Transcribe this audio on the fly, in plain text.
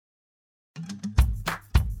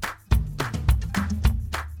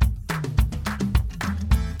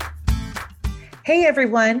Hey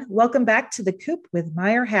everyone, welcome back to The Coop with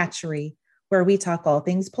Meyer Hatchery, where we talk all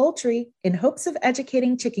things poultry in hopes of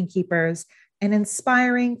educating chicken keepers and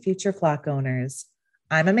inspiring future flock owners.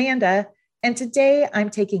 I'm Amanda, and today I'm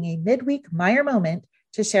taking a midweek Meyer moment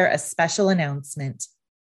to share a special announcement.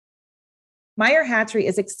 Meyer Hatchery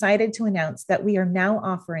is excited to announce that we are now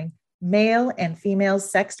offering male and female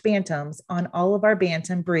sexed bantams on all of our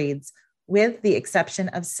bantam breeds, with the exception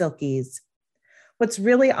of silkies. What's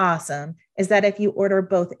really awesome is that if you order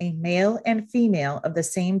both a male and female of the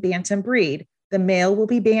same bantam breed, the male will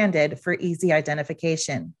be banded for easy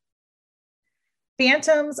identification.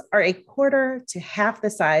 Bantams are a quarter to half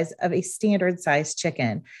the size of a standard size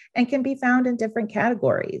chicken and can be found in different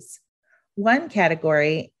categories. One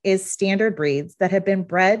category is standard breeds that have been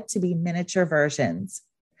bred to be miniature versions.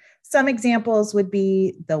 Some examples would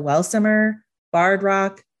be the Welsimer, Barred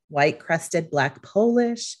Rock, White Crested Black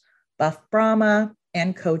Polish, Buff Brahma,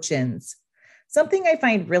 and Cochins. Something I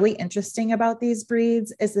find really interesting about these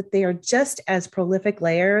breeds is that they are just as prolific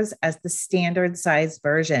layers as the standard size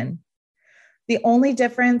version. The only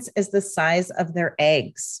difference is the size of their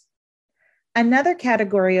eggs. Another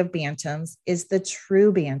category of bantams is the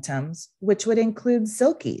true bantams, which would include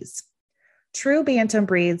silkies. True bantam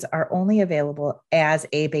breeds are only available as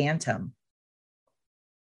a bantam.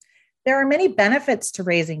 There are many benefits to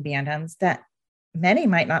raising bantams that many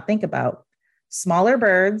might not think about. Smaller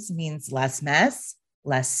birds means less mess,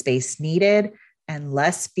 less space needed, and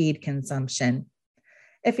less feed consumption.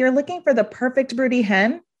 If you're looking for the perfect broody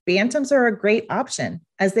hen, bantams are a great option,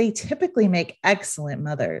 as they typically make excellent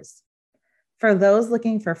mothers. For those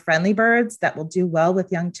looking for friendly birds that will do well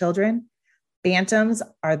with young children, bantams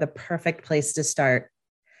are the perfect place to start.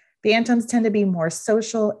 Bantams tend to be more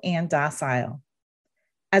social and docile.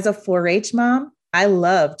 As a 4-H mom, I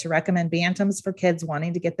love to recommend bantams for kids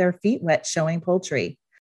wanting to get their feet wet showing poultry.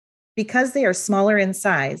 Because they are smaller in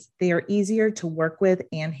size, they are easier to work with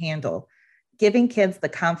and handle, giving kids the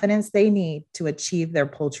confidence they need to achieve their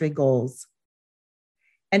poultry goals.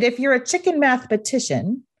 And if you're a chicken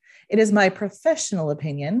mathematician, it is my professional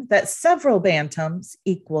opinion that several bantams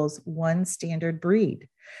equals one standard breed.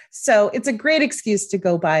 So it's a great excuse to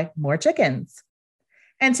go buy more chickens.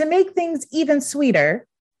 And to make things even sweeter,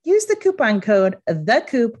 use the coupon code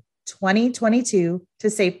THECOOP2022 to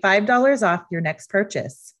save $5 off your next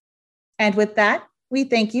purchase. And with that, we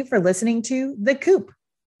thank you for listening to The Coop.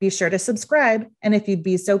 Be sure to subscribe, and if you'd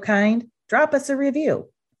be so kind, drop us a review.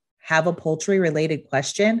 Have a poultry-related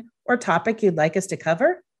question or topic you'd like us to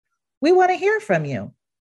cover? We want to hear from you.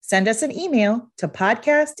 Send us an email to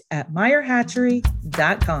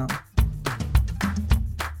podcast@meyerhatchery.com.